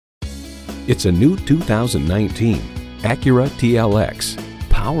It's a new 2019 Acura TLX.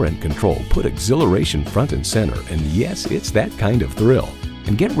 Power and control put exhilaration front and center, and yes, it's that kind of thrill.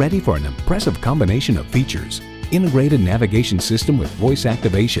 And get ready for an impressive combination of features. Integrated navigation system with voice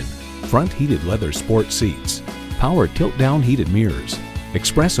activation, front heated leather sport seats, power tilt-down heated mirrors,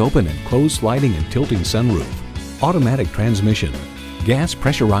 express open and closed sliding and tilting sunroof, automatic transmission, gas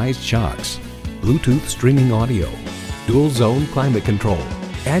pressurized shocks, Bluetooth streaming audio, dual zone climate control,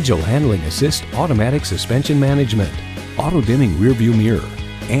 agile handling assist automatic suspension management, auto dimming rear view mirror,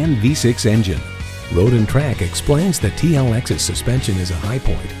 and V6 engine. Road and Track explains the TLX's suspension is a high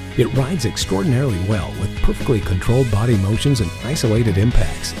point. It rides extraordinarily well with perfectly controlled body motions and isolated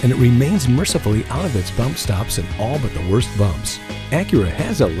impacts, and it remains mercifully out of its bump stops in all but the worst bumps. Acura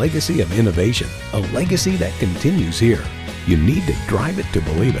has a legacy of innovation, a legacy that continues here. You need to drive it to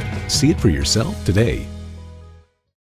believe it. See it for yourself today.